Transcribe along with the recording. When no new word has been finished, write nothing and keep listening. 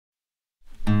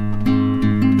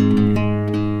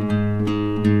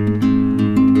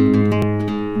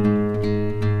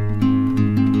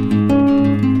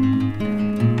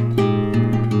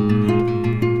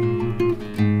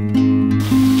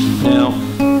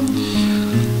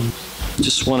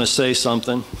Just want to say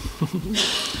something.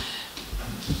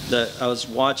 That I was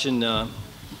watching one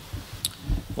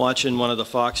of the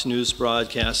Fox News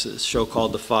broadcasts, a show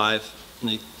called The Five,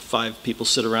 and five people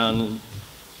sit around a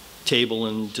table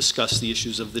and discuss the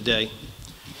issues of the day.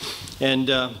 And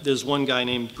there's one guy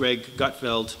named Greg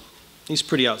Gutfeld. He's a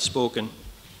pretty outspoken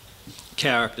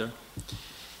character.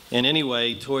 And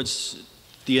anyway, towards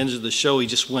the end of the show, he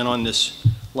just went on this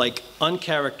like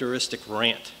uncharacteristic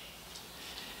rant.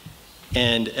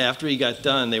 And after he got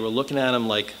done, they were looking at him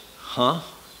like, huh?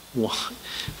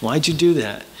 Why'd you do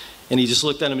that? And he just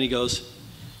looked at him and he goes,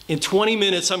 in 20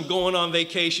 minutes, I'm going on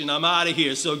vacation. I'm out of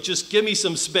here, so just give me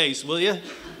some space, will you?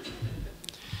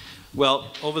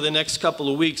 Well, over the next couple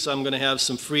of weeks, I'm going to have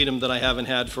some freedom that I haven't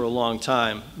had for a long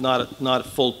time. Not a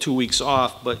full 2 weeks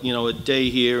off, but you know, a day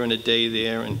here and a day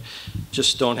there, and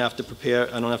just don't have to prepare.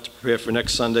 I don't have to prepare for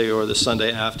next Sunday or the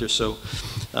Sunday after. So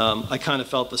I kind of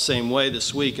felt the same way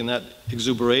this week, and that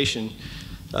exuberation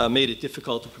made it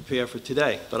difficult to prepare for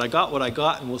today. But I got what I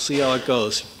got, and we'll see how it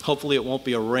goes. Hopefully, it won't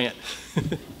be a rant.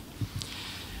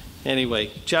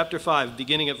 Anyway, chapter 5,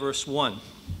 beginning at verse 1.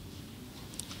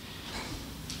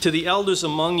 To the elders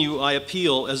among you I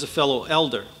appeal as a fellow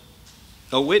elder,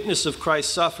 a witness of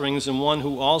Christ's sufferings and one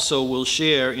who also will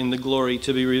share in the glory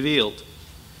to be revealed.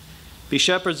 Be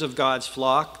shepherds of God's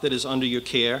flock that is under your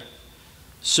care,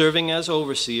 serving as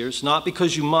overseers, not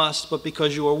because you must, but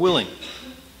because you are willing,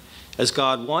 as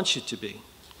God wants you to be,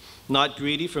 not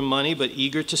greedy for money, but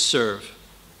eager to serve,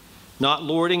 not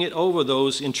lording it over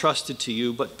those entrusted to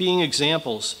you, but being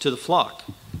examples to the flock.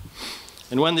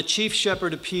 And when the chief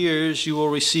shepherd appears, you will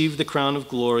receive the crown of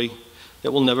glory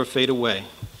that will never fade away.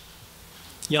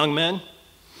 Young men,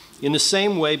 in the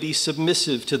same way, be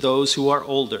submissive to those who are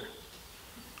older.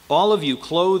 All of you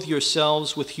clothe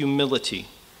yourselves with humility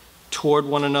toward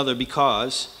one another,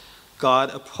 because God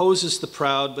opposes the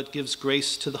proud but gives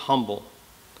grace to the humble.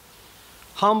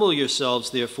 Humble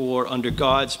yourselves, therefore, under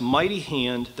God's mighty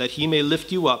hand, that he may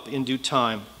lift you up in due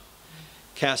time.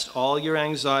 Cast all your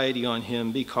anxiety on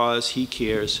him because he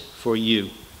cares for you.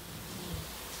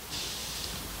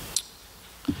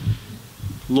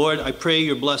 Lord, I pray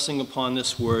your blessing upon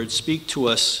this word. Speak to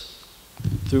us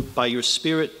by your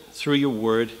Spirit through your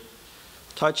word.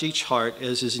 Touch each heart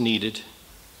as is needed.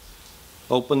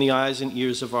 Open the eyes and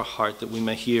ears of our heart that we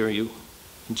may hear you.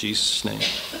 In Jesus' name.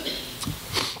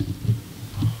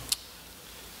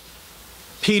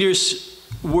 Peter's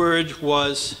word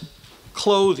was,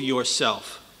 clothe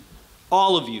yourself.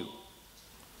 All of you,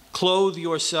 clothe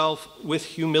yourself with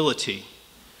humility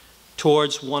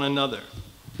towards one another.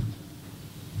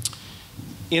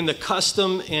 In the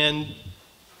custom and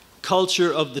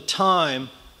culture of the time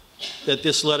that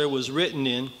this letter was written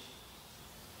in,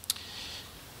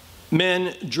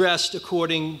 men dressed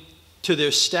according to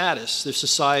their status, their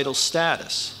societal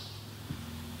status.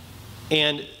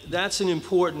 And that's an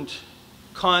important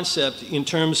concept in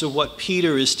terms of what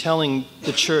Peter is telling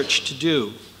the church to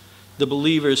do, the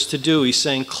believers to do. He's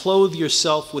saying, clothe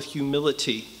yourself with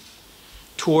humility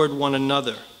toward one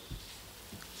another.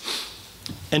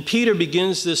 And Peter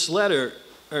begins this letter,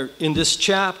 or in this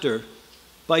chapter,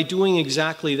 by doing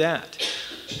exactly that.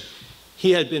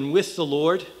 He had been with the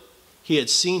Lord. He had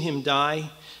seen him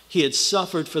die. He had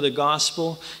suffered for the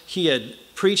gospel. He had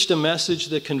preached a message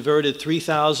that converted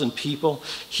 3,000 people.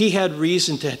 He had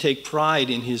reason to take pride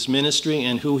in his ministry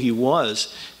and who he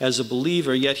was as a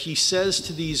believer, yet he says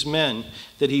to these men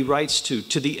that he writes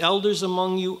to the elders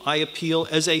among you I appeal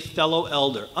as a fellow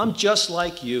elder. I'm just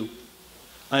like you.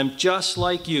 I'm just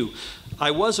like you.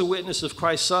 I was a witness of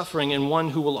Christ's suffering and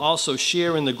one who will also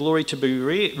share in the glory to be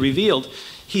revealed.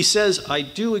 He says, I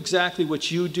do exactly what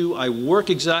you do. I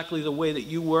work exactly the way that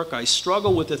you work. I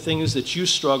struggle with the things that you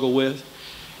struggle with.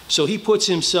 So he puts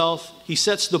himself, he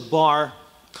sets the bar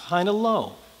kind of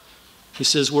low. He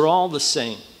says, we're all the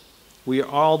same. We are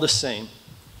all the same.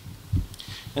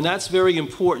 And that's very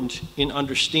important in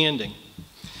understanding,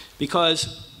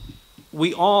 because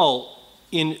we all,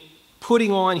 in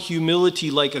putting on humility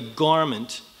like a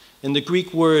garment, and the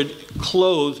Greek word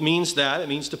clothe means that. It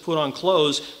means to put on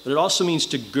clothes, but it also means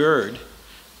to gird,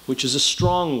 which is a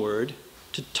strong word,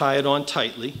 to tie it on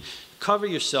tightly. Cover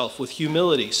yourself with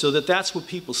humility so that that's what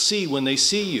people see when they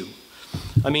see you.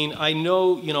 I mean, I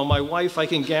know, you know, my wife, I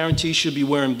can guarantee she'll be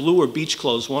wearing blue or beach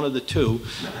clothes, one of the two.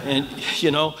 And,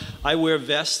 you know, I wear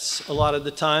vests a lot of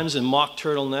the times and mock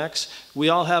turtlenecks. We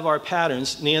all have our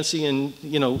patterns. Nancy and,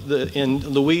 you know, and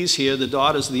Louise here, the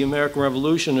daughters of the American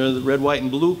Revolution, are the red, white,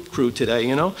 and blue crew today,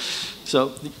 you know.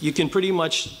 So you can pretty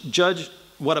much judge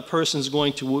what a person's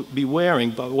going to be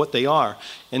wearing, but what they are.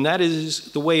 And that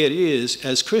is the way it is.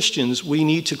 As Christians, we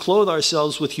need to clothe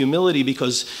ourselves with humility,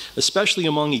 because, especially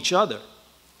among each other,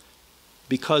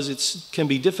 because it can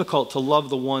be difficult to love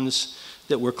the ones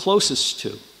that we're closest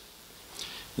to.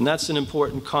 And that's an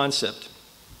important concept.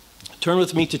 Turn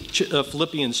with me to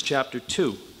Philippians chapter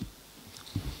 2.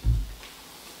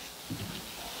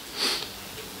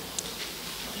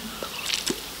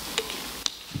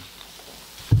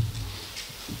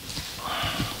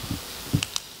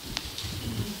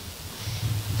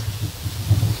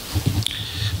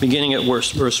 Beginning at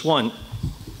verse 1.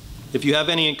 If you have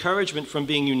any encouragement from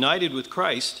being united with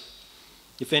Christ,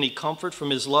 if any comfort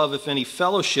from his love, if any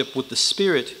fellowship with the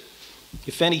Spirit,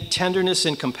 if any tenderness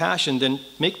and compassion, then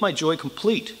make my joy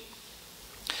complete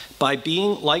by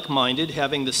being like-minded,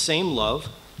 having the same love,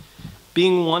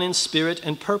 being one in spirit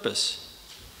and purpose.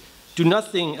 Do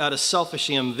nothing out of selfish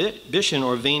ambition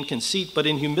or vain conceit, but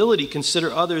in humility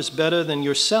consider others better than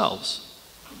yourselves.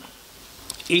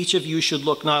 Each of you should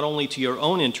look not only to your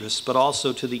own interests, but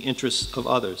also to the interests of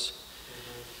others.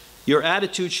 Your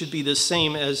attitude should be the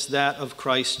same as that of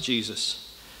Christ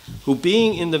Jesus, who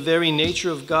being in the very nature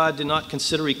of God did not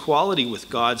consider equality with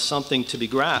God something to be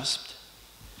grasped,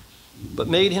 but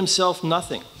made himself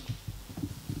nothing,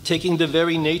 taking the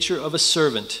very nature of a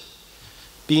servant,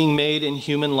 being made in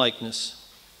human likeness,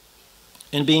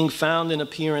 and being found in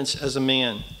appearance as a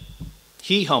man.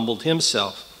 He humbled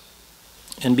himself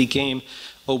and became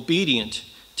obedient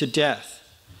to death,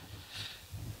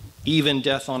 even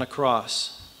death on a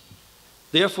cross.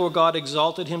 Therefore God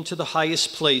exalted him to the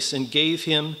highest place and gave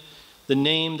him the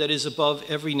name that is above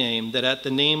every name, that at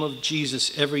the name of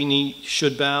Jesus every knee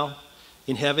should bow,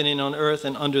 in heaven and on earth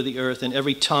and under the earth, and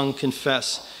every tongue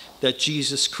confess that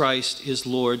Jesus Christ is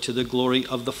Lord, to the glory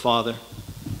of the Father.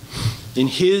 In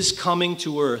his coming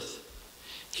to earth,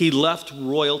 he left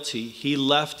royalty, he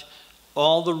left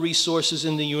all the resources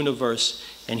in the universe,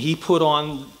 and he put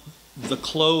on the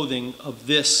clothing of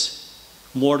this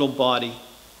mortal body.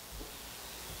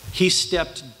 He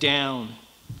stepped down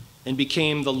and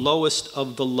became the lowest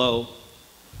of the low.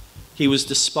 He was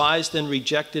despised and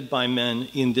rejected by men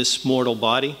in this mortal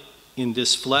body, in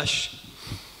this flesh,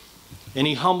 and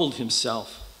he humbled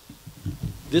himself.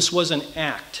 This was an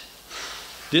act.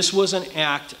 This was an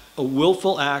act, a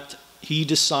willful act he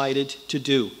decided to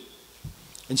do.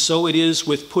 And so it is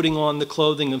with putting on the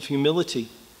clothing of humility.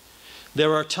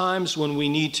 There are times when we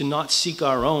need to not seek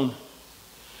our own.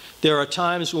 There are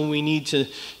times when we need to,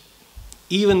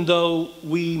 even though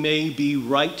we may be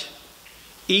right,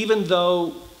 even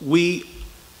though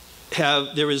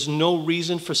there is no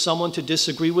reason for someone to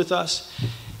disagree with us,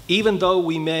 even though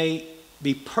we may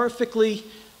be perfectly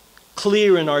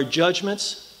clear in our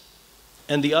judgments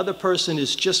and the other person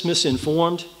is just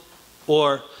misinformed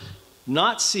or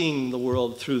not seeing the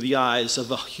world through the eyes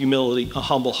of a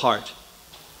humble heart,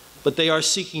 but they are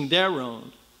seeking their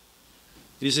own.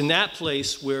 It is in that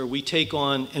place where we take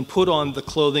on and put on the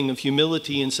clothing of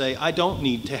humility and say, I don't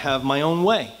need to have my own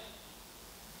way.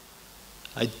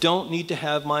 I don't need to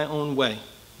have my own way.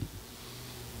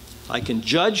 I can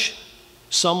judge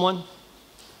someone,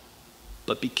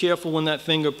 but be careful when that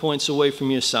finger points away from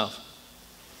yourself.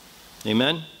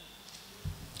 Amen?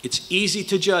 It's easy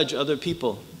to judge other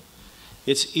people.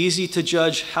 It's easy to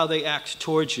judge how they act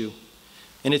towards you.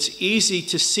 And it's easy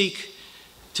to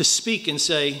speak and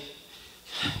say,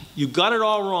 you got it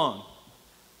all wrong.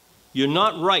 You're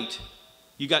not right.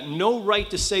 You got no right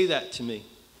to say that to me.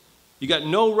 You got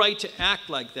no right to act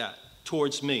like that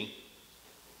towards me.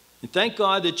 And thank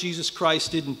God that Jesus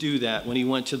Christ didn't do that when he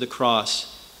went to the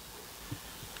cross.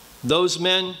 Those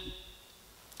men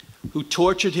who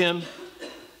tortured him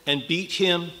and beat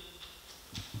him,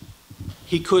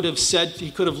 he could have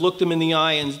looked them in the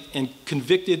eye and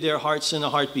convicted their hearts in a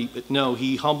heartbeat, but no,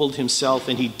 he humbled himself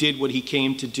and he did what he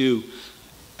came to do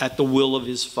at the will of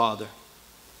his Father.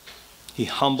 He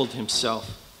humbled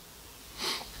himself.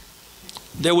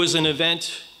 There was an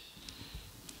event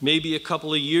maybe a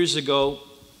couple of years ago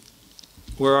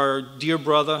where our dear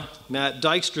brother, Matt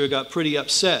Dykstra, got pretty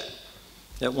upset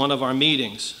at one of our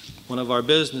meetings, one of our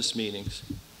business meetings.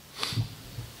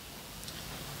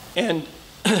 And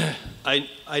I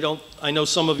know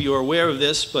some of you are aware of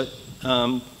this, but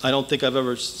I don't think I've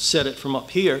ever said it from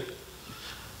up here.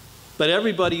 But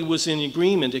everybody was in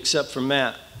agreement except for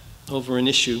Matt over an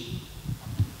issue.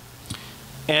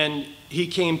 And he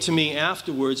came to me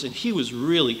afterwards and he was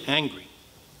really angry.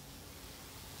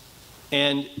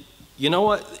 And you know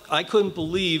what? I couldn't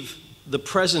believe the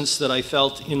presence that I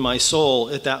felt in my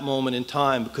soul at that moment in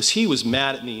time, because he was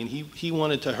mad at me and he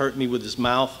wanted to hurt me with his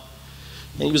mouth.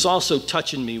 And he was also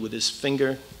touching me with his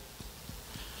finger.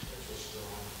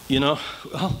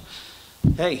 Well,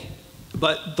 hey,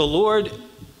 but the Lord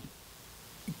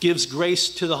gives grace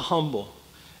to the humble.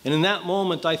 And in that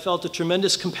moment, I felt a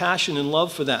tremendous compassion and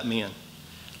love for that man.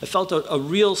 I felt a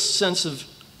real sense of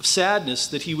sadness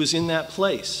that he was in that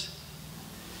place.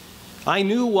 I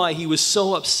knew why he was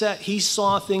so upset. He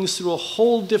saw things through a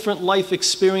whole different life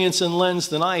experience and lens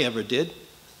than I ever did.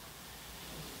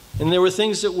 And there were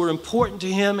things that were important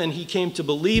to him, and he came to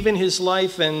believe in his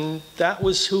life, and that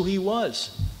was who he was.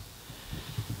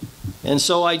 And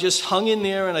so I just hung in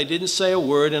there, and I didn't say a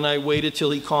word, and I waited till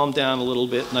he calmed down a little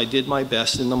bit, and I did my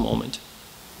best in the moment.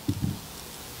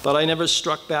 But I never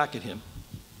struck back at him.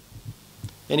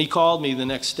 And he called me the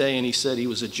next day, and he said he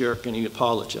was a jerk, and he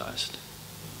apologized,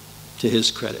 to his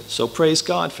credit. So praise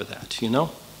God for that,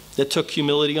 That took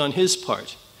humility on his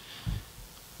part.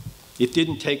 It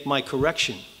didn't take my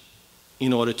correction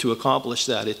in order to accomplish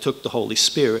that. It took the Holy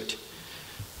Spirit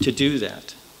to do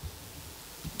that.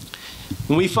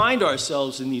 When we find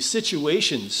ourselves in these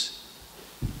situations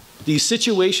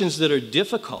that are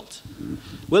difficult,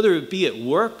 whether it be at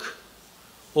work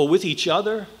or with each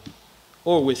other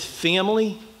or with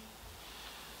family,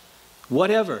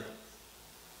 whatever,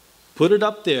 put it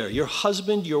up there. Your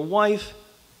husband, your wife,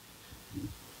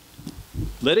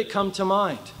 let it come to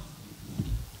mind.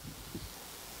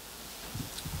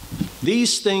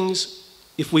 These things,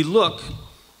 if we look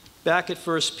back at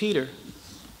 1 Peter,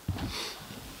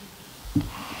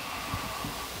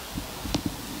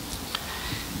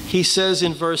 he says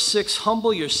in verse 6,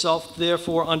 "Humble yourself,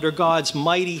 therefore, under God's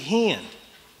mighty hand,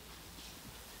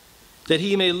 that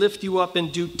he may lift you up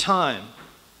in due time.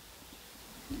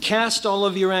 Cast all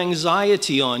of your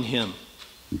anxiety on him,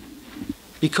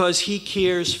 because he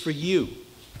cares for you."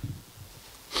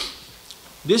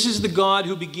 This is the God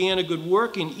who began a good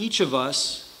work in each of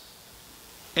us,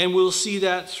 and we'll see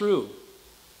that through.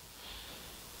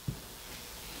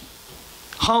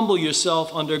 Humble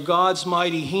yourself under God's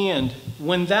mighty hand.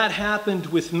 When that happened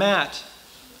with Matt,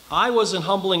 I wasn't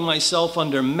humbling myself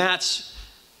under Matt's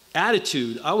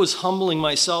attitude. I was humbling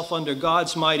myself under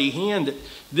God's mighty hand.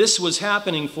 This was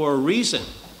happening for a reason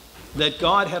that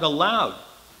God had allowed.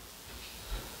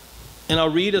 And I'll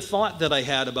read a thought that I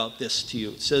had about this to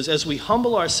you. It says, as we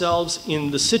humble ourselves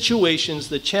in the situations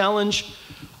that challenge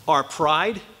our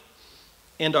pride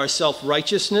and our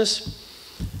self-righteousness,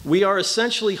 we are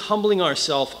essentially humbling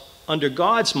ourselves under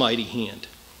God's mighty hand.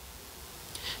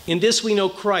 In this we know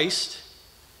Christ,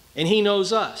 and he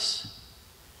knows us.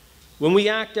 When we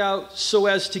act out so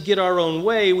as to get our own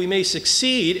way, we may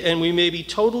succeed, and we may be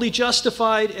totally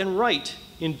justified and right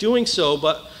in doing so,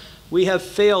 but we have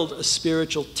failed a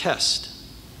spiritual test.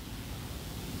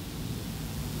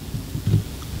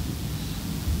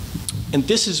 And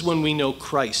this is when we know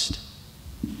Christ,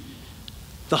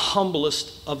 the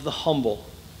humblest of the humble.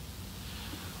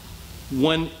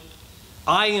 When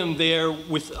I am there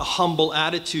with a humble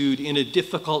attitude in a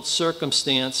difficult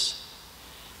circumstance,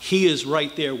 he is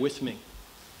right there with me.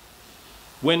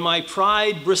 When my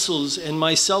pride bristles and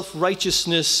my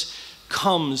self-righteousness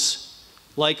comes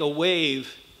like a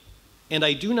wave, and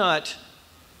I do not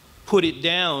put it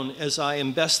down as I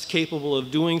am best capable of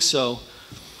doing so,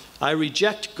 I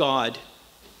reject God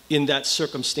in that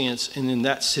circumstance and in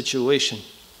that situation.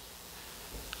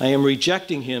 I am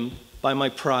rejecting him by my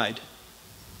pride.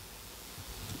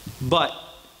 But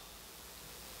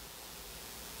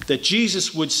that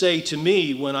Jesus would say to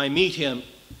me when I meet him,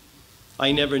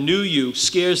 "I never knew you,"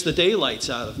 scares the daylights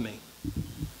out of me.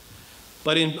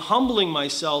 But in humbling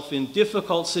myself in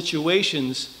difficult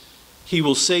situations, he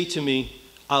will say to me,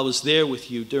 "I was there with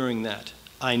you during that.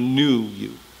 I knew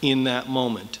you in that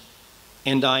moment,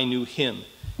 and I knew him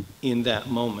in that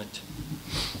moment."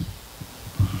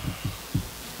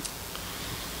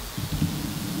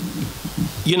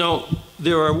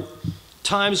 There are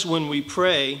times when we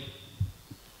pray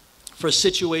for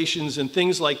situations and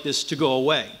things like this to go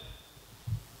away.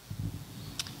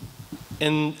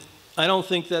 And I don't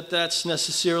think that that's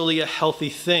necessarily a healthy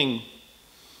thing.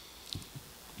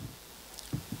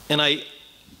 And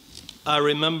I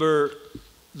remember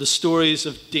the stories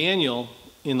of Daniel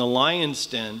in the lion's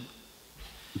den.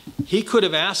 He could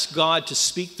have asked God to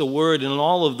speak the word, and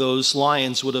all of those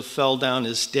lions would have fell down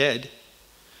as dead.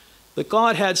 But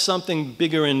God had something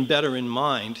bigger and better in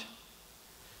mind.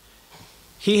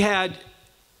 He had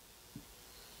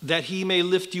that he may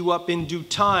lift you up in due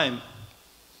time.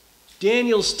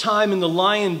 Daniel's time in the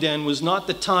lion den was not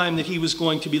the time that he was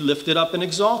going to be lifted up and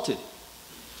exalted.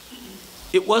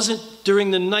 It wasn't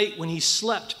during the night when he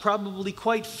slept, probably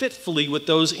quite fitfully with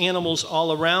those animals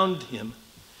all around him.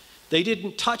 They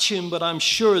didn't touch him, but I'm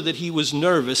sure that he was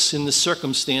nervous in the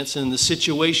circumstance and the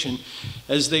situation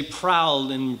as they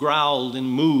prowled and growled and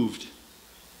moved.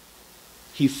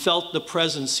 He felt the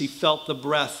presence, he felt the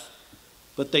breath,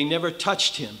 but they never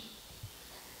touched him.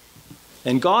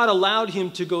 And God allowed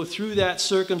him to go through that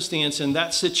circumstance and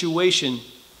that situation,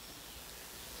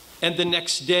 and the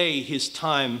next day his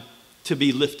time to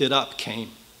be lifted up came.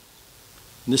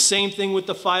 And the same thing with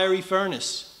the fiery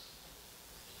furnace.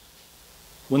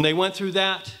 When they went through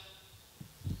that,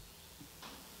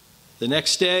 the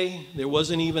next day, there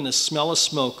wasn't even a smell of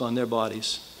smoke on their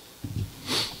bodies.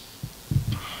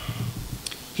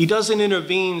 He doesn't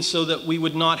intervene so that we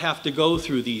would not have to go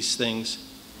through these things.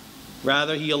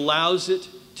 Rather, he allows it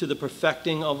to the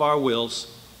perfecting of our wills.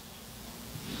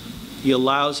 He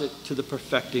allows it to the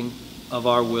perfecting of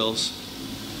our wills.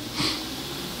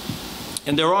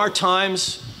 And there are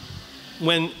times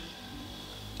when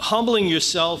humbling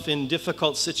yourself in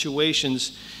difficult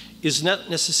situations is not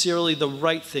necessarily the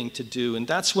right thing to do. And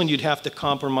that's when you'd have to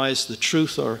compromise the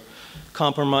truth or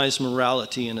compromise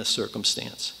morality in a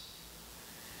circumstance.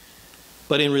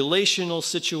 But in relational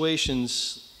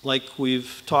situations like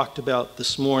we've talked about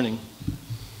this morning,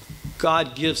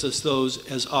 God gives us those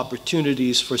as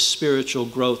opportunities for spiritual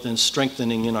growth and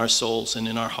strengthening in our souls and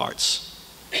in our hearts.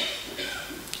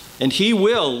 And he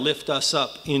will lift us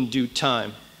up in due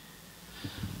time.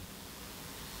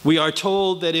 We are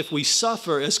told that if we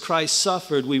suffer as Christ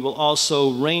suffered, we will also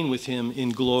reign with him in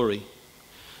glory.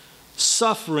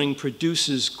 Suffering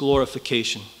produces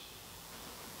glorification.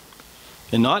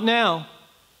 And not now,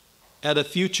 at a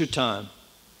future time.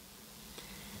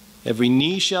 Every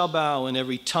knee shall bow and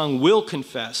every tongue will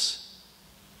confess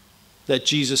that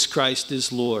Jesus Christ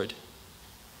is Lord.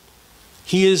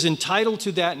 He is entitled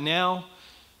to that now,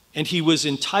 and he was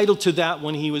entitled to that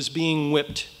when he was being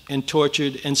whipped and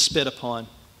tortured and spit upon.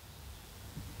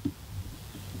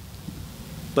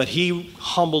 But he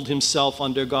humbled himself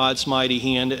under God's mighty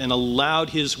hand and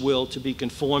allowed his will to be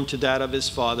conformed to that of his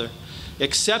Father,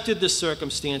 accepted the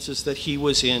circumstances that he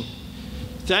was in,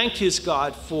 thanked his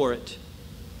God for it,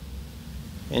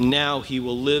 and now he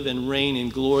will live and reign in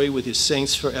glory with his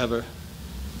saints forever.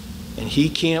 And he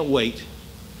can't wait,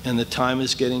 and the time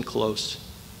is getting close.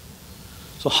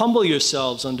 So humble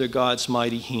yourselves under God's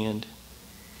mighty hand.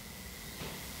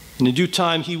 In due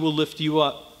time, he will lift you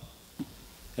up.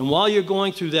 And while you're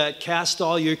going through that, cast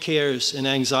all your cares and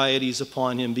anxieties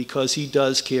upon him, because he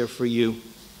does care for you.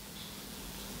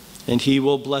 And he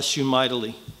will bless you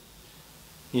mightily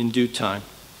in due time.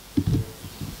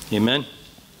 Amen.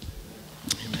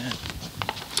 Amen.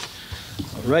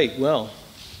 All right, well.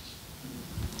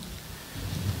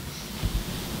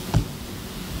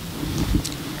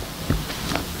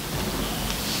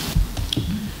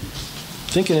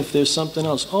 Thinking if there's something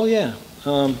else. Oh, yeah.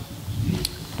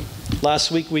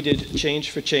 Last week we did Change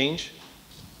for Change.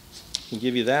 I can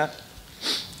give you that.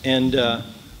 And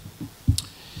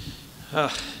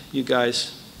you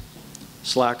guys,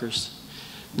 slackers,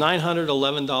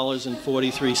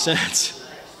 $911.43.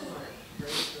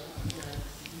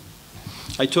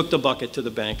 I took the bucket to the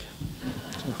bank.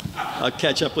 I'll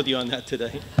catch up with you on that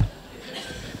today.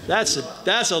 That's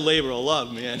a labor of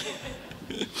love, man.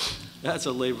 That's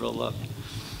a labor of love.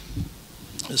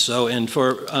 So, and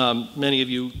for many of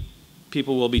you,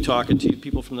 people will be talking to you,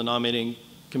 people from the nominating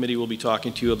committee will be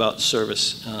talking to you about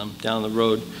service down the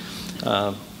road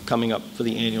coming up for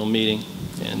the annual meeting.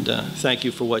 And thank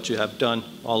you for what you have done,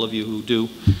 all of you who do,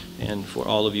 and for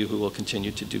all of you who will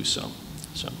continue to do so.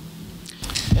 So,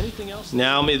 anything else?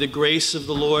 Now may the grace of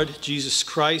the Lord Jesus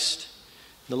Christ,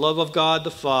 the love of God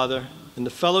the Father, and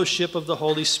the fellowship of the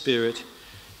Holy Spirit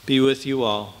be with you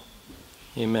all.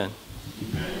 Amen.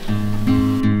 Amen.